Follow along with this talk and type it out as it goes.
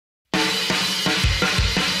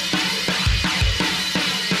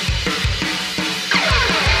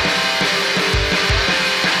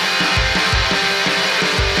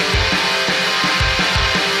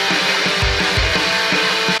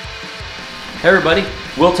Hey everybody,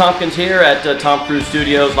 Will Tompkins here at Tom Cruise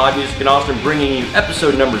Studios, live music in Austin, bringing you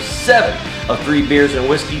episode number 7 of 3 Beers and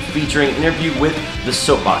Whiskey, featuring an interview with the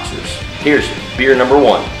Soapboxers. Here's beer number 1.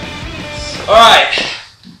 All right.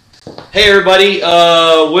 Hey everybody,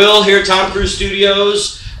 Will here at Tom Cruise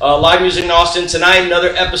Studios, live music in Austin. Tonight, another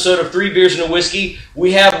episode of 3 Beers and a Whiskey.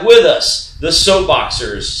 We have with us the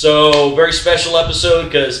Soapboxers. So, very special episode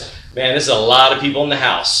because, man, this is a lot of people in the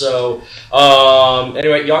house. So,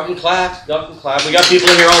 anyway, y'all can clap. Y'all can clap. We got people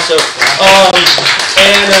in here also.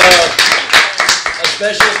 And a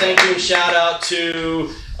special thank you and shout out to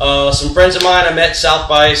some friends of mine I met South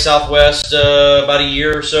by Southwest about a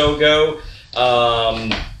year or so ago.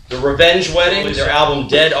 The Revenge Wedding, their album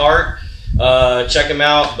Dead Art. Check them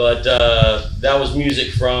out. But that was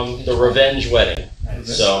music from the Revenge Wedding.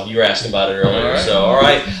 So you were asking about it earlier. All right. So all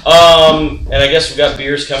right, and I guess we got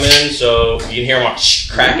beers coming in, so you can hear them all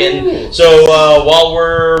cracking. Ooh. So while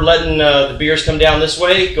we're letting the beers come down this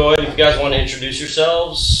way, go ahead if you guys want to introduce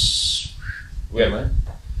yourselves. We have man.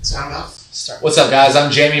 Sound off. Start. What's up, guys? I'm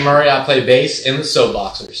Jamie Murray. I play bass in the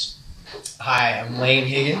Soapboxers. Hi, I'm Lane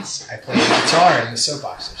Higgins. I play guitar in the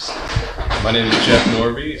Soapboxers. My name is Jeff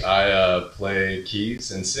Norby. I play keys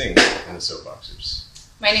and sing in the Soapboxers.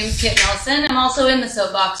 My name is Kit Nelson. I'm also in the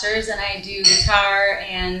Soapboxers, and I do guitar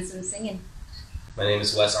and some singing. My name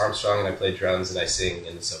is Wes Armstrong, and I play drums and I sing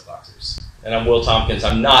in the Soapboxers. And I'm Will Tompkins.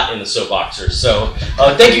 I'm not in the Soapboxers. So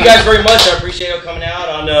thank you guys very much. I appreciate you coming out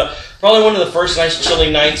on probably one of the first nice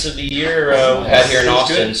chilly nights of the year we've had here in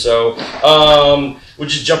Austin. So we'll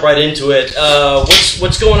just jump right into it.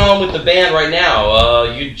 What's going on with the band right now?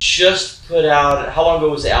 You just put out, how long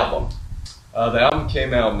ago was the album? The album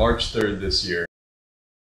came out March 3rd this year.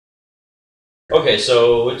 Okay,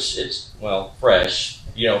 so it's well, fresh.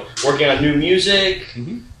 You know, working on new music.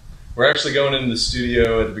 Mm-hmm. We're actually going into the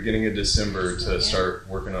studio at the beginning of December to start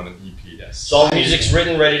working on an EP. Yes. So all the music's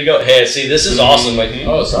written, ready to go. Hey, see, this is awesome. Like,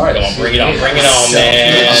 oh, sorry. Come on, bring it on,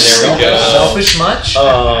 man. There we go. Selfish much?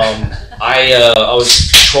 I was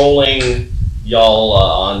trolling y'all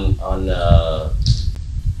on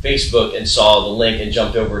Facebook and saw the link and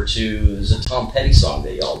jumped over to there's a Tom Petty song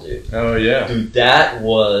that y'all do. Oh yeah, dude, that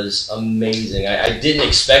was amazing. I didn't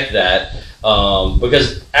expect that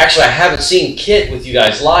because actually I haven't seen Kit with you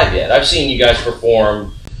guys live yet. I've seen you guys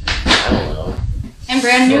perform. I don't know. I'm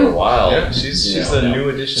brand new. For a while. Yeah, she's a new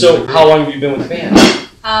addition. So how long have you been with the band?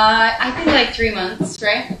 I think like 3 months,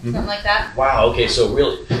 right? Mm-hmm. Something like that. Wow. Okay. So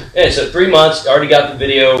really, yeah. So 3 months. Already got the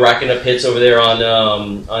video racking up hits over there on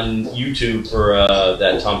YouTube for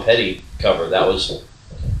that Tom Petty cover. That was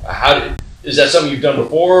is that something you've done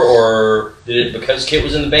before, or did it because Kit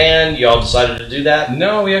was in the band? Y'all decided to do that?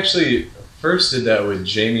 No, we actually first did that with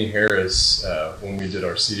Jamie Harris when we did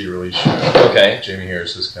our CD release show. Okay. Jamie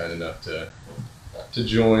Harris was kind enough to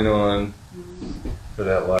join on for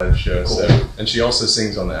that live show. Cool. So, and she also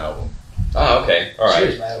sings on the album. Oh, okay. All right.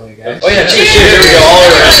 Cheers, by the way, guys. Oh, yeah. Cheers. Here we go. All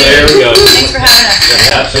around. There we go. Thanks for having us.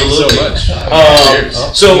 Yeah, absolutely. Thanks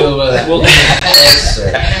so much.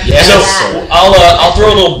 I'll throw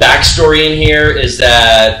a little backstory in here. Is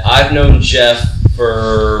that I've known Jeff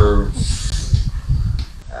for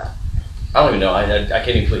I don't even know. I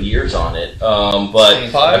can't even put years on it.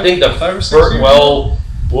 But I think the 5 or 6 years. Well.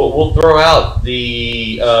 We'll throw out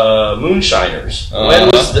the Moonshiners. When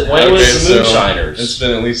was the Moonshiners? It's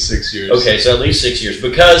been at least 6 years. Okay, so at least 6 years.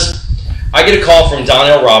 Because I get a call from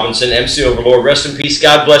Donnell Robinson, MC Overlord. Rest in peace.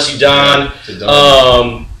 God bless you, Don.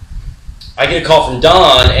 I get a call from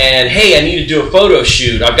Don, and hey, I need to do a photo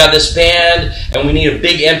shoot. I've got this band, and we need a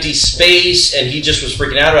big empty space. And he just was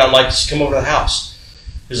freaking out. I'm like, just come over to the house.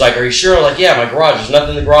 He's like, are you sure? I'm like, yeah, my garage. There's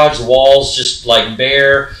nothing in the garage. The walls just like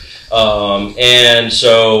bare. And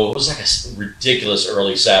so it was like a ridiculous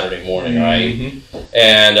early Saturday morning, right? Mm-hmm.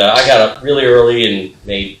 And I got up really early and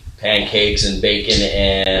made pancakes and bacon,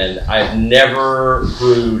 and I've never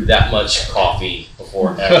brewed that much coffee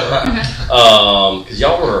before ever. Because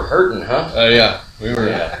y'all were hurting, huh? Oh yeah, we were.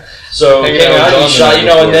 Yeah. So came out and shot, you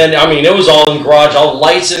know, and then I mean it was all in the garage, all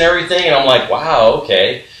lights and everything, and I'm like, wow,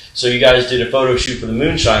 okay. So you guys did a photo shoot for the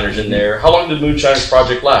Moonshiners in there. How long did the Moonshiners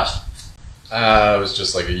project last? It was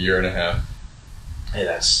just like a year and a half. Hey,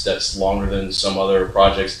 that's longer than some other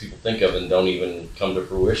projects people think of and don't even come to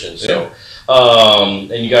fruition. So,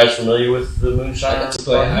 and you guys familiar with the Moonshiner?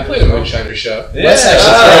 I played a Moonshiner show. Yeah. Wes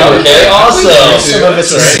Okay, awesome. Some of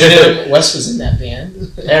us right. Wes was in that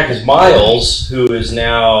band. Yeah, because Miles, who is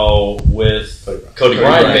now with Cody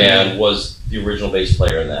Bryant Band, was the original bass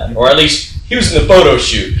player in that, or at least he was in the photo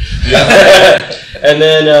shoot. Yeah. And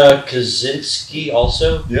then Kaczynski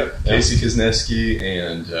also. Yep, Casey Kuzneski,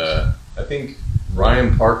 and I think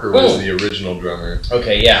Ryan Parker was the original drummer,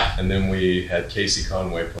 Okay, yeah. and then we had Casey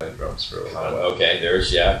Conway playing drums for a little while. Okay,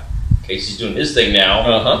 Casey's doing his thing now.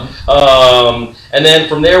 Uh-huh. And then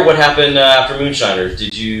from there, what happened after Moonshiners?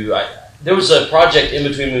 There was a project in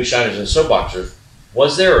between Moonshiners and Soapboxers.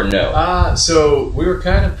 Was there or no? So we were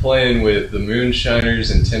kind of playing with the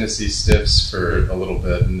Moonshiners and Tennessee Stiffs for a little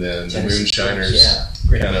bit, and then the Moonshiners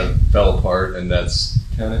kind of fell apart, and that's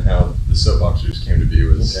kind of how the Soapboxers came to be,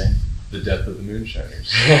 was the death of the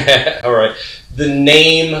Moonshiners. All right. The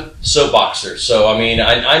name Soapboxers. So, I mean,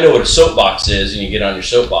 I know what a soapbox is, and you get on your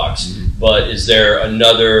soapbox, but is there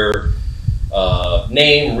another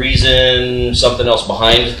name, reason, something else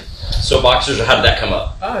behind Soapboxers, or how did that come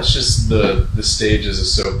up? It's just the stage is a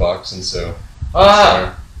soapbox, and so...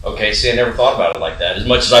 Okay, see, I never thought about it like that. As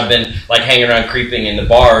much as I've been, like, hanging around creeping in the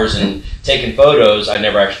bars and taking photos, I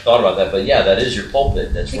never actually thought about that. But, yeah, that is your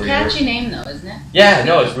pulpit. That's It's a where catchy name, though, isn't it? Yeah,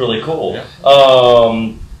 no, it's really cool. Yeah.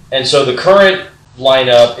 And so the current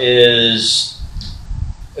lineup is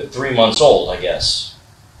 3 months old, I guess.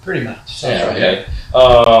 Pretty much. Okay.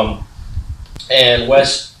 And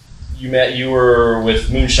Wes, you were with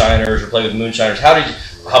Moonshiners or played with Moonshiners. How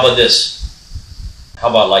about this?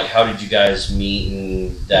 How did you guys meet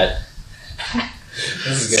and that?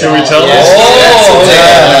 Can we tell this?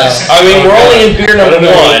 I mean, we're only in beer number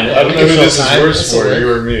one. I don't know who this is worse for, you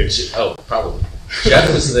or me. Oh, probably. Jeff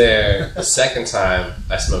was there the second time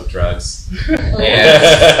I smoked drugs. And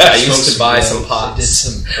I used to buy some pots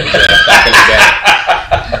back in the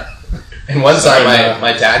day. And one time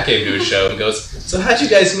my dad came to a show and goes, "So how'd you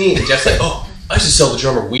guys meet?" And Jeff's like, "Oh, I used to sell the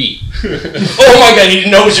drummer weed." Oh my god, he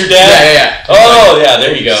didn't know it was your dad? Yeah. Oh, yeah,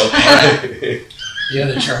 there you go. The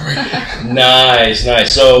other drummer. Nice.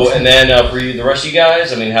 So, and then for you, the rest of you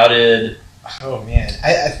guys, I mean, how did... Oh, man.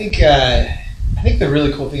 I think the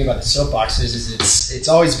really cool thing about the Soapboxers is it's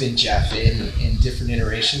always been Jeff in different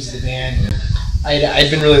iterations of the band. I'd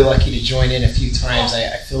been really lucky to join in a few times.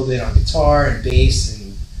 I filled in on guitar and bass,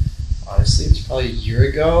 and honestly, it was probably a year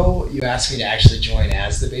ago you asked me to actually join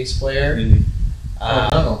as the bass player.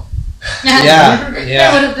 Yeah.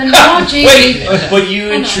 That would have been no, JD. Wait, but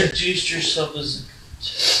you introduced yourself as...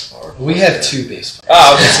 We have two bass players.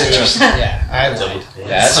 Oh, okay. That's interesting. Yeah, I lied.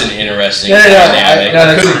 That's an interesting No, dynamic.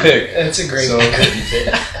 that's pick. That's a great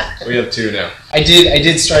pick. We have two now. I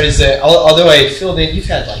did start as although I filled in, you've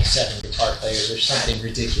had like 7 guitar players or something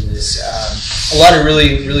ridiculous. A lot of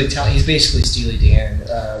really, really talented. He's basically Steely Dan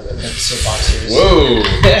of the Soapboxers. Whoa.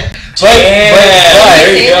 but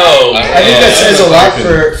there you go. I think that says a lot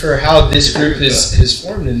for how this group has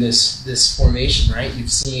formed in this formation, right?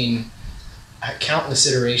 You've seen countless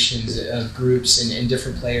iterations of groups and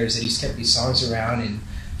different players that he's kept these songs around, and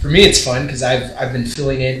for me it's fun because I've been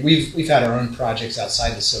filling in. We've had our own projects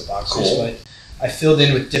outside the Soapboxers, but I filled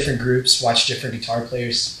in with different groups, watched different guitar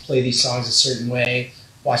players play these songs a certain way,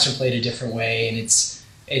 watch them play it a different way, and it's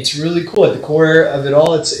really cool. At the core of it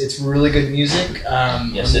all, it's really good music. Yes,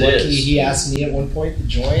 I'm it lucky is. He asked me at one point to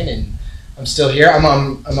join, and I'm still here. I'm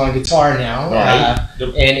on guitar now. All right.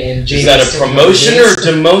 And Is that a promotion or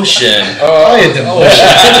demotion? Probably a demotion.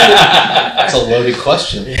 That's a loaded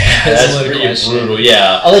question. That's pretty brutal.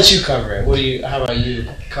 Yeah. I'll let you cover it. How about you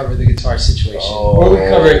cover the guitar situation? Oh, or we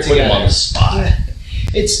cover it put him together. on the spot.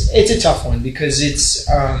 It's a tough one because it's.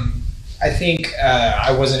 I think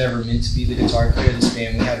I wasn't ever meant to be the guitar player of this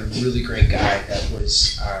band. We had a really great guy that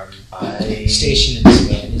was stationed in this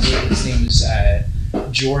band. His name was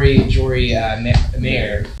Jory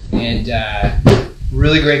Mayer, and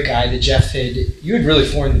really great guy that Jeff you had really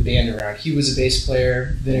formed the band around. He was a bass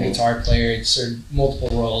player, then a guitar player, and served multiple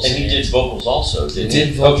roles. And he did vocals also, didn't he?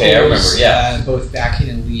 Did vocals, okay, I remember, yeah. Both backing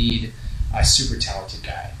and lead. A super talented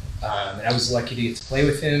guy. And I was lucky to get to play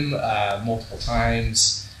with him multiple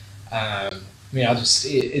times. I mean,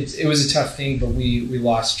 it was a tough thing, but we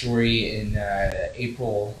lost Jory in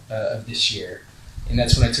April of this year. And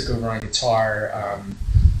that's when I took over on guitar.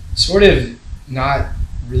 Sort of not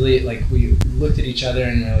really, like, we looked at each other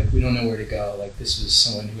and we're like, we don't know where to go. Like, this was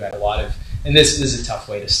someone who had a lot of, and this is a tough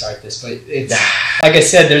way to start this, but it's, like I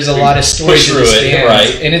said, there's a lot of stories in this band.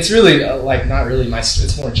 Right. And it's really, like, not really my story,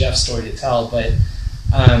 it's more Jeff's story to tell, but,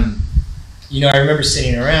 I remember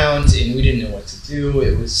sitting around and we didn't know what to do.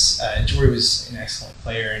 It was, Jory was an excellent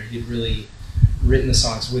player and he'd really written the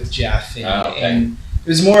songs with Jeff, and it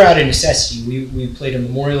was more out of necessity. We played a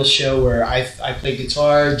memorial show where I played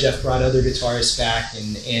guitar, Jeff brought other guitarists back,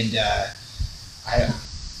 and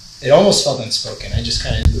it almost felt unspoken.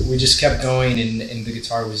 We just kept going, and the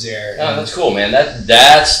guitar was there. Oh, that's cool, man.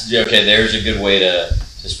 That's okay. There's a good way to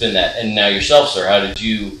spin that. And now yourself, sir, how did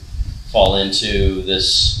you fall into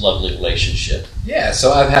this lovely relationship? Yeah,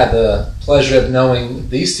 so I've had the pleasure of knowing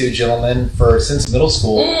these two gentlemen since middle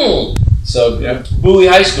school. So Bowie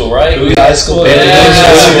High School, right? Bowie High School.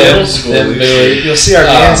 Middle school. You'll see our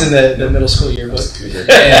bands in the middle school yearbook.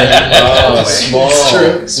 Small.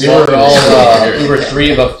 We were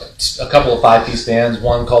three of a couple of 5-piece bands.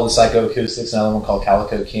 One called the Psycho Acoustics, another one called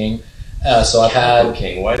Calico King. So I've had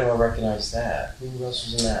King. Why do I recognize that? Who else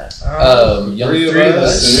was in that? three of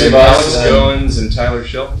us. And then Alex Goins and Tyler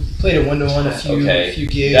Shelton. Played a 1-to-1 a few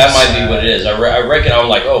gigs. That might be what it is. I reckon I'm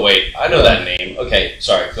like, oh wait, I know that name. Okay,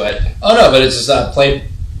 sorry, go ahead. Oh no, but it's just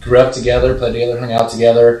grew up together, played together, hung out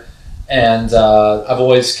together, and I've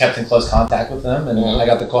always kept in close contact with them. And I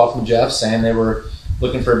got the call from Jeff saying they were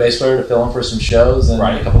looking for a bass player to fill in for some shows, and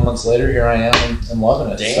a couple months later, here I am and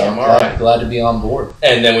loving it. Damn, so glad to be on board.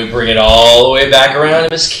 And then we bring it all the way back around to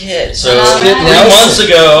Miss Kit. So 3 right. months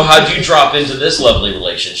ago, how'd you drop into this lovely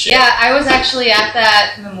relationship? Yeah, I was actually at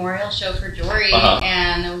that memorial show for Jory,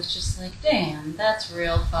 and it was just like, damn, that's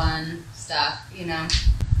real fun stuff, you know.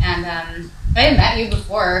 And I had met you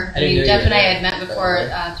before. I mean, Jeff and I had met before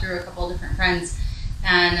through a couple different friends,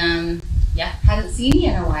 and hadn't seen you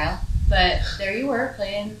in a while. But there you were,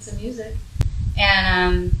 playing some music.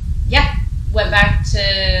 And, went back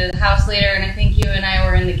to the house later, and I think you and I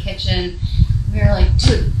were in the kitchen. We were like,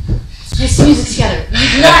 dude, let's play some music together. You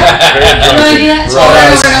do that? You want to do that? So over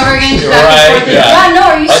and over again. Back and forth. Yeah, no,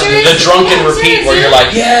 are you serious? The drunken repeat where you're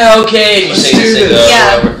like, yeah, okay. And you say this.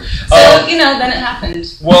 Yeah. So, then it happened.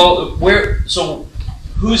 Well,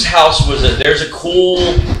 whose house was it? There's a cool,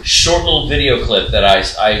 short little video clip that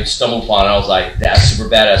I stumbled upon, and I was like, that's super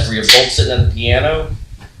badass. Where you're both sitting at the piano,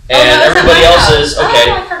 and everybody else is,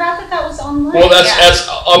 okay. Oh, I forgot that was online. Well, that's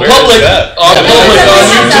on public, on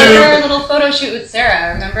YouTube. Our little photo shoot with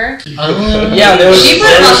Sarah, remember? Yeah, there was a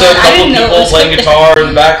couple people playing guitar in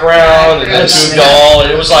the background, and then a doll,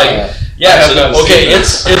 and it was like... Yeah,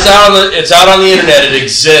 it's out on the internet. It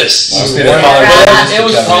exists. It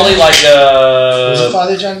was probably like was it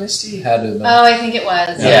Father John Misty? Had to. Oh, I think it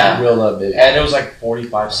was. Yeah, real love, baby. And it was like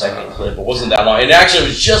 45-second clip. It wasn't that long. And actually, it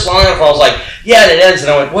was just long enough. I was like, yeah, and it ends.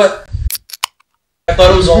 And I went, what? I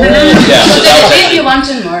thought it was all. Yeah, so that was actually, you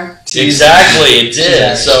wanted more. Exactly, it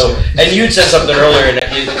did. So, and you had said something earlier, and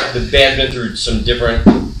the band been through some different,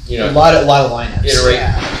 a lot of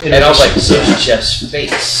lineups. And I was like, so Jeff's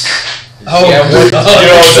face. Oh,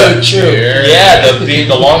 so true. Yeah,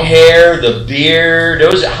 the long hair, the beard.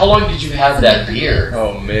 How long did you have that beard?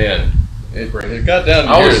 Oh man, it got down.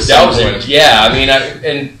 I mean,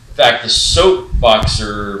 in fact, the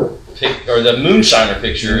Soapboxer or the Moonshiner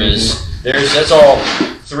picture is that's all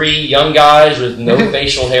 3 young guys with no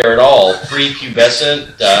facial hair at all,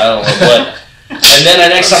 prepubescent. I don't know what. And then the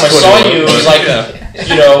next time I saw you, it was like,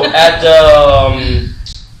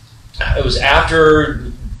 it was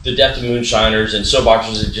after the death of Moonshiners and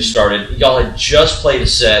Soapboxers had just started. Y'all had just played a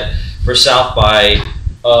set for South by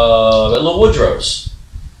Little Woodrow's.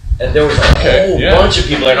 And there was a whole bunch of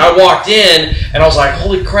people there. And I walked in, and I was like,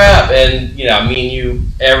 holy crap. And, me and you,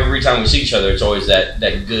 every time we see each other, it's always that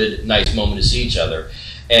good, nice moment to see each other.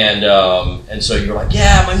 And so you were like,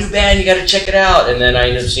 yeah, my new band, you got to check it out. And then I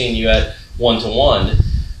ended up seeing you at 1-to-1. And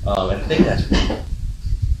I think that's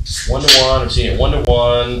 1-to-1. I've seen it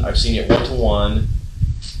 1-to-1. I've seen it 1-to-1.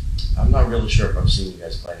 I'm not really sure if I've seen you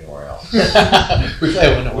guys play anywhere else. We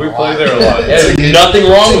play there a lot. There's nothing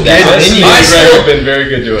wrong with that. I still have been very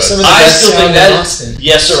good to us. I still think that.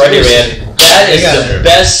 Yes, sir, right here, man. That is the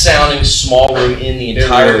best sounding small room in the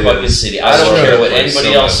entire fucking city. I don't care what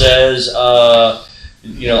anybody else says.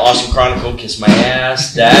 Awesome Chronicle, Kiss My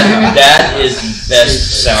Ass. That is the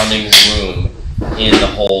best sounding room in the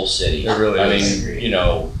whole city. It really is.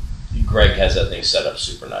 Greg has that thing set up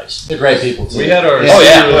super nice. They're great people too. We had our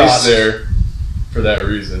release there for that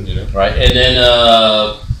reason, Right, and then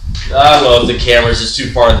I don't know if the cameras is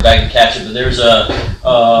too far in the back to catch it, but there's a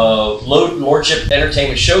Lordship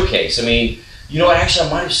Entertainment Showcase. I mean, actually,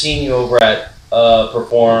 I might have seen you over at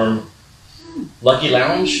perform Lucky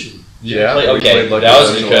Lounge. Yeah. Okay, that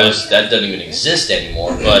was because that doesn't even exist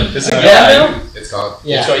anymore. But is it gone now? It's gone.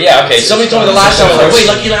 Yeah. Okay. Somebody told me the last time. I was like, wait,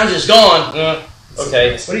 Lucky Lounge is gone.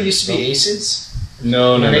 Okay. What it used to be, Aces?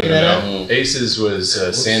 No. Aces was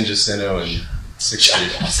San Jacinto and 6th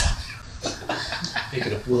Street.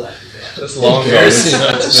 Making a fool out of that. That's long ago.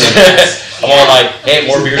 I'm all like, hey,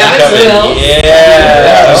 more beers are coming.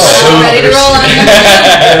 Yeah. Ready to roll on.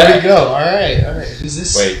 There we go. All right. Who's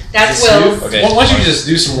this? Wait. That's Will. Okay. Why don't you just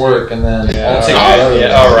do some work and then I'll take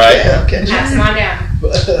it. All right. Okay. Pass him on down.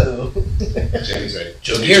 Jamie's ready.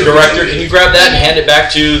 Here, director, can you grab that and hand it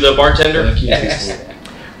back to the bartender?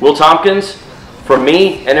 Will Tompkins, from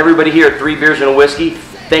me and everybody here at 3 Beers and a Whiskey,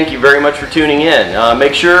 thank you very much for tuning in.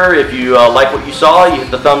 Make sure if you like what you saw, you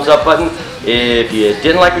hit the thumbs up button. If you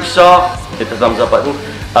didn't like what you saw, hit the thumbs up button.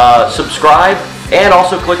 Subscribe, and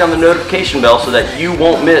also click on the notification bell so that you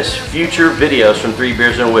won't miss future videos from 3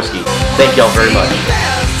 Beers and a Whiskey. Thank y'all very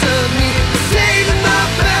much.